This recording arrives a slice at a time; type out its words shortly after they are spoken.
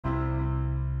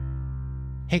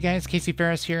Hey guys, Casey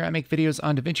Ferris here. I make videos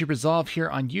on DaVinci Resolve here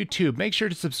on YouTube. Make sure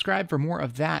to subscribe for more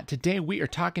of that. Today we are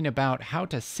talking about how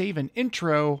to save an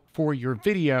intro for your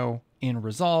video in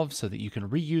Resolve so that you can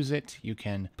reuse it, you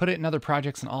can put it in other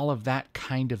projects and all of that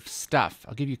kind of stuff.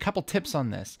 I'll give you a couple tips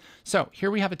on this. So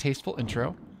here we have a tasteful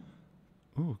intro.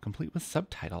 Ooh, complete with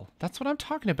subtitle. That's what I'm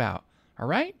talking about. All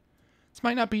right? This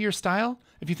might not be your style.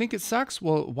 If you think it sucks,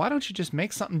 well, why don't you just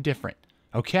make something different?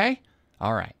 Okay?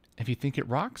 All right. If you think it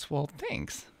rocks, well,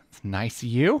 thanks. It's nice of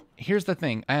you. Here's the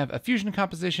thing. I have a fusion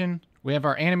composition. We have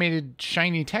our animated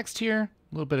shiny text here.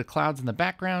 A little bit of clouds in the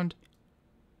background.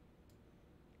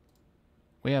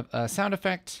 We have a sound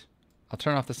effect. I'll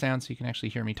turn off the sound so you can actually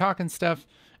hear me talk and stuff.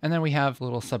 And then we have a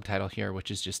little subtitle here,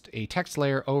 which is just a text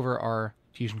layer over our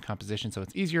fusion composition, so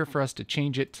it's easier for us to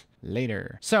change it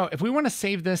later. So if we want to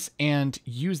save this and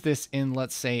use this in,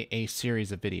 let's say, a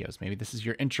series of videos, maybe this is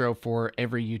your intro for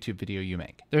every YouTube video you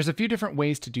make. There's a few different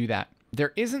ways to do that.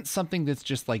 There isn't something that's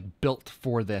just like built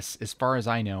for this, as far as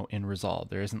I know, in Resolve.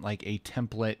 There isn't like a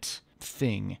template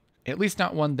thing. At least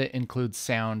not one that includes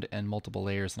sound and multiple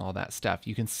layers and all that stuff.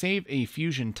 You can save a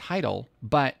Fusion title,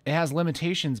 but it has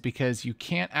limitations because you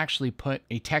can't actually put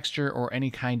a texture or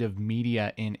any kind of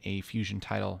media in a Fusion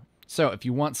title. So if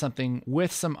you want something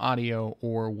with some audio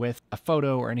or with a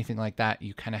photo or anything like that,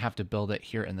 you kind of have to build it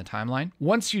here in the timeline.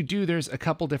 Once you do, there's a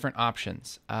couple different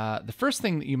options. The first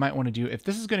thing that you might want to do, if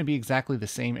this is going to be exactly the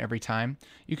same every time,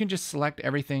 you can just select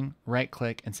everything, right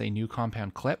click and say new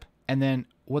compound clip. And then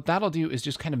what that'll do is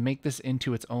just kind of make this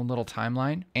into its own little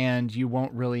timeline, and you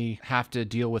won't really have to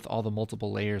deal with all the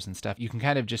multiple layers and stuff. You can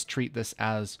kind of just treat this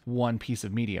as one piece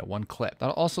of media, one clip.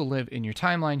 That'll also live in your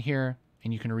timeline here,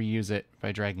 and you can reuse it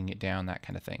by dragging it down, that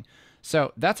kind of thing.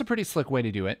 So that's a pretty slick way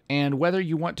to do it. And whether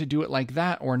you want to do it like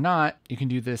that or not, you can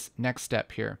do this next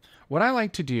step here. What I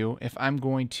like to do if I'm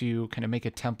going to kind of make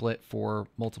a template for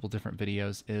multiple different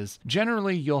videos is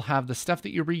generally you'll have the stuff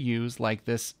that you reuse, like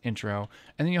this intro,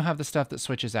 and then you'll have the stuff that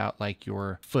switches out, like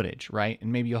your footage, right?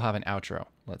 And maybe you'll have an outro,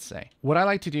 let's say. What I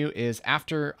like to do is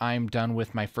after I'm done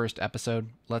with my first episode,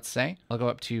 let's say, I'll go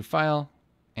up to File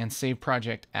and Save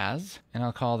Project As, and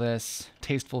I'll call this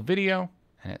Tasteful Video.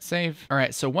 And hit save. All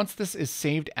right, so once this is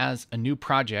saved as a new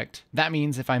project, that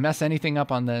means if I mess anything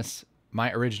up on this,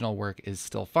 my original work is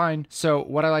still fine. So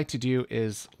what I like to do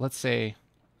is, let's say,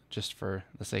 just for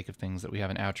the sake of things, that we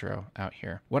have an outro out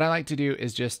here. What I like to do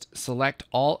is just select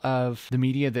all of the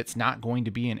media that's not going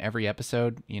to be in every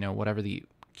episode, you know, whatever the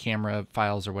camera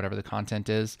files or whatever the content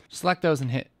is. Select those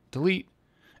and hit delete.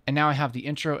 And now I have the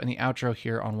intro and the outro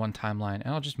here on one timeline,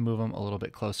 and I'll just move them a little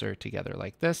bit closer together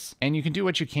like this. And you can do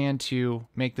what you can to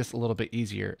make this a little bit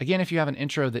easier. Again, if you have an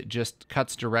intro that just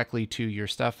cuts directly to your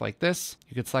stuff like this,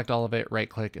 you could select all of it, right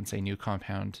click and say new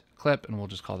compound clip, and we'll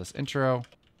just call this intro.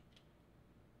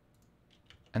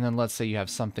 And then let's say you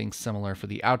have something similar for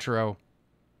the outro.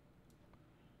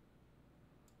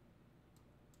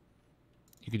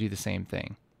 You could do the same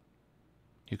thing.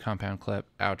 New compound clip,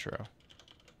 outro.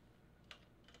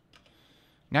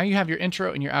 Now you have your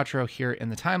intro and your outro here in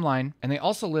the timeline, and they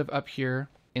also live up here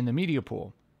in the media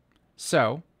pool.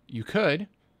 So you could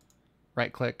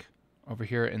right click over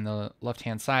here in the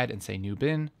left-hand side and say new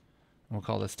bin, and we'll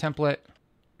call this template.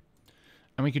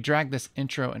 And we could drag this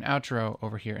intro and outro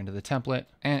over here into the template,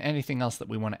 and anything else that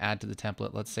we want to add to the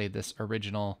template. Let's say this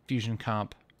original Fusion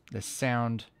comp, this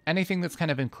sound, anything that's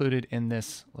kind of included in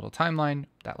this little timeline,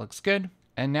 that looks good.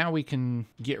 And now we can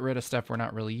get rid of stuff we're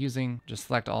not really using. Just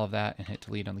select all of that and hit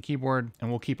delete on the keyboard, and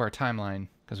we'll keep our timeline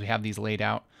because we have these laid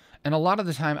out. And a lot of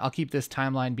the time I'll keep this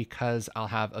timeline because I'll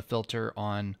have a filter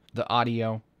on the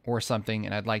audio or something,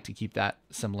 and I'd like to keep that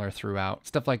similar throughout,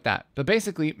 stuff like that. But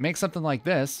basically make something like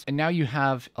this, and now you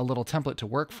have a little template to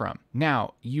work from.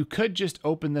 Now you could just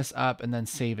open this up and then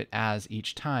save it as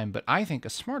each time, but I think a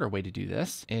smarter way to do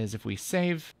this is if we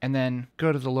save and then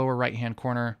go to the lower right-hand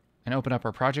corner and open up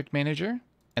our project manager,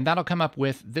 and that'll come up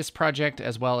with this project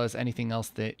as well as anything else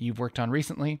that you've worked on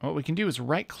recently. What we can do is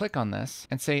right click on this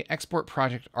and say export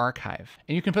project archive.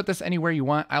 And you can put this anywhere you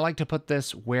want. I like to put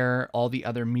this where all the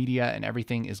other media and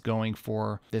everything is going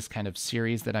for this kind of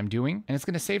series that I'm doing. And it's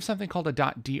going to save something called a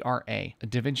 .dra, a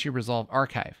DaVinci Resolve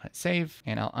archive. Hit save,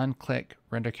 and I'll unclick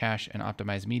render cache and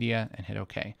optimize media and hit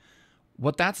OK.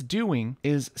 What that's doing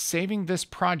is saving this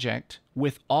project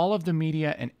with all of the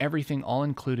media and everything all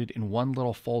included in one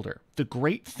little folder. The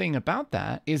great thing about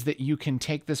that is that you can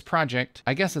take this project,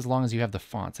 I guess as long as you have the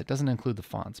fonts. It doesn't include the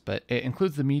fonts, but it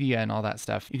includes the media and all that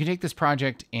stuff. You can take this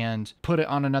project and put it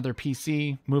on another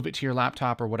PC, move it to your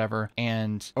laptop or whatever,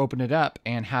 and open it up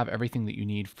and have everything that you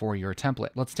need for your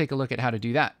template. Let's take a look at how to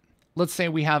do that. let's say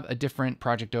we have a different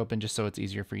project open just so it's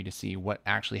easier for you to see what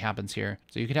actually happens here.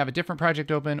 So you could have a different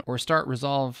project open or start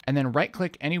Resolve and then right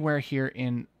click anywhere here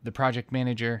in the project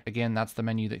manager. Again, that's the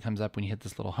menu that comes up when you hit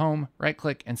this little home. Right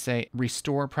click and say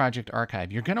restore project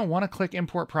archive. You're going to want to click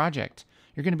import project.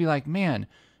 You're going to be like, man,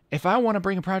 if I want to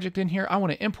bring a project in here, I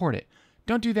want to import it.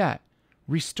 Don't do that.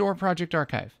 Restore project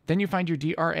archive. Then you find your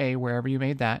DRA wherever you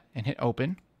made that and hit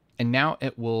open. And now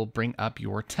it will bring up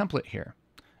your template here.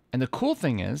 And the cool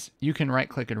thing is you can right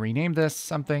click and rename this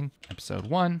something, episode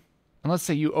 1. And let's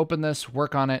say you open this,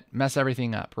 work on it, mess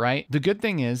everything up, right? The good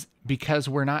thing is because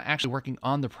we're not actually working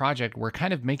on the project, we're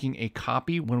kind of making a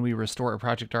copy when we restore a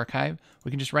project archive.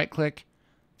 We can just right click,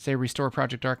 say restore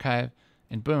project archive,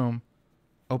 and boom,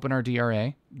 open our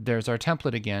DRA. There's our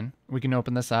template again. We can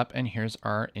open this up and here's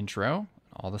our intro,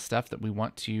 all the stuff that we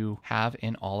want to have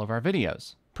in all of our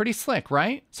videos. Pretty slick,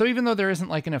 right? So even though there isn't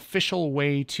like an official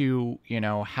way to,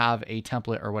 have a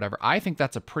template or whatever, I think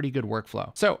that's a pretty good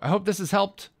workflow. So I hope this has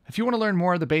helped. If you want to learn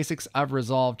more of the basics of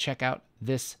Resolve, check out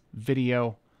this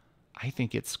video. I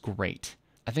think it's great.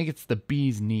 I think it's the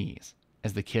bee's knees,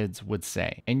 as the kids would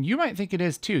say. And you might think it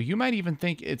is too. You might even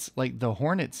think it's like the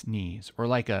hornet's knees or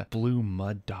like a blue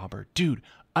mud dauber. Dude,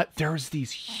 there's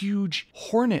these huge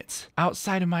hornets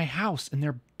outside of my house and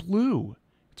they're blue.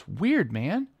 It's weird,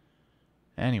 man.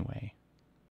 Anyway.